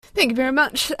Thank you very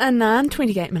much, Anand.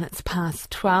 28 minutes past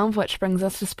 12, which brings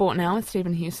us to Sport Now with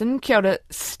Stephen Hewson. Kia ora,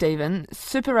 Stephen.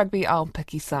 Super Rugby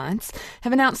Aupiki sides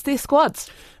have announced their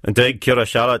squads. Indeed, kia ora,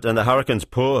 Charlotte, and the Hurricanes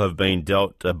Poua have been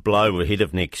dealt a blow ahead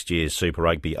of next year's Super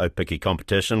Rugby Aupiki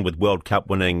competition, with World Cup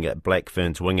winning Black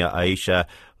Ferns winger Ayesha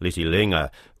Leti-l'iga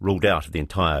ruled out of the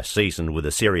entire season with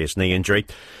a serious knee injury.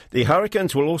 The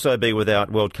Hurricanes will also be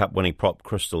without World Cup winning prop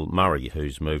Crystal Murray,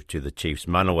 who's moved to the Chiefs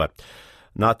Manawa.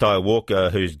 Ngātai Walker,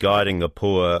 who's guiding the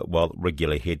Poua while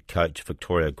regular head coach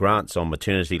Victoria Grant's on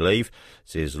maternity leave,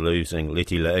 says losing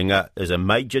Leti-l'iga is a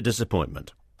major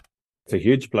disappointment. It's a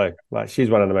huge blow. She's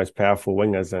one of the most powerful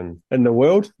wingers in the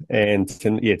world, and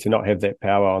to not have that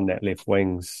power on that left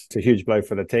wing's it's a huge blow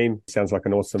for the team. Sounds like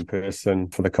an awesome person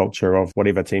for the culture of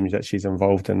whatever teams that she's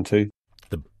involved in too.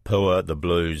 The Poua, the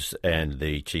Blues and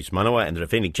the Chiefs Manawa and the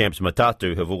defending champs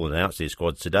Matatu have all announced their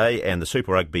squads today, and the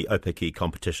Super Rugby Aupiki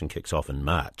competition kicks off in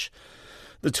March.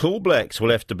 The Tall Blacks will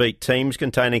have to beat teams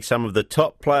containing some of the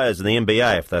top players in the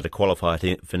NBA if they're to qualify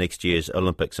for next year's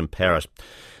Olympics in Paris.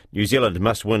 New Zealand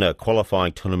must win a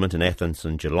qualifying tournament in Athens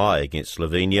in July against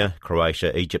Slovenia,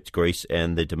 Croatia, Egypt, Greece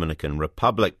and the Dominican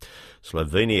Republic.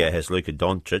 Slovenia has Luka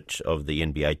Doncic of the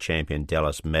NBA champion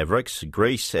Dallas Mavericks.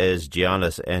 Greece has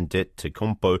Giannis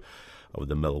Antetokounmpo of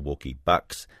the Milwaukee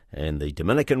Bucks. And the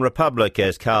Dominican Republic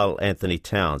has Karl Anthony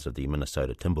Towns of the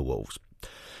Minnesota Timberwolves.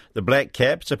 The Black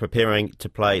Caps are preparing to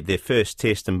play their first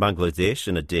test in Bangladesh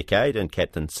in a decade, and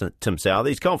Captain Tim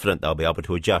Southee is confident they'll be able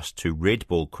to adjust to red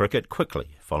ball cricket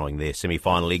quickly following their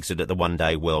semi-final exit at the One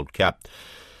Day World Cup.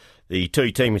 The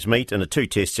two teams meet in a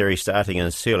two-test series starting in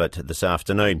Sylhet this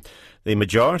afternoon. The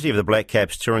majority of the Black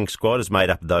Caps touring squad is made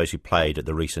up of those who played at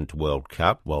the recent World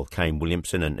Cup, while Kane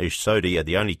Williamson and Ish Sodhi are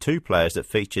the only two players that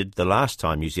featured the last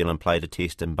time New Zealand played a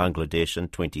test in Bangladesh in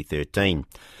 2013.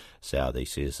 Southee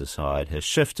says the side has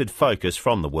shifted focus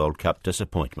from the World Cup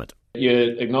disappointment.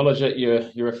 You acknowledge it,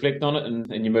 you reflect on it,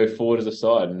 and you move forward as a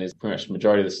side. And there's pretty much the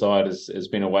majority of the side has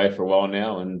been away for a while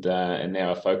now, and now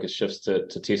our focus shifts to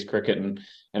Test cricket and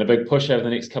a big push over the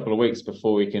next couple of weeks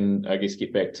before we can, I guess,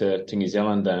 get back to New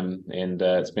Zealand. And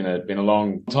it's been a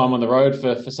long time on the road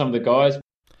for some of the guys.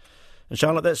 And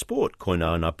Charlotte, that's sport.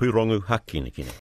 Koina na purongu hakinekine.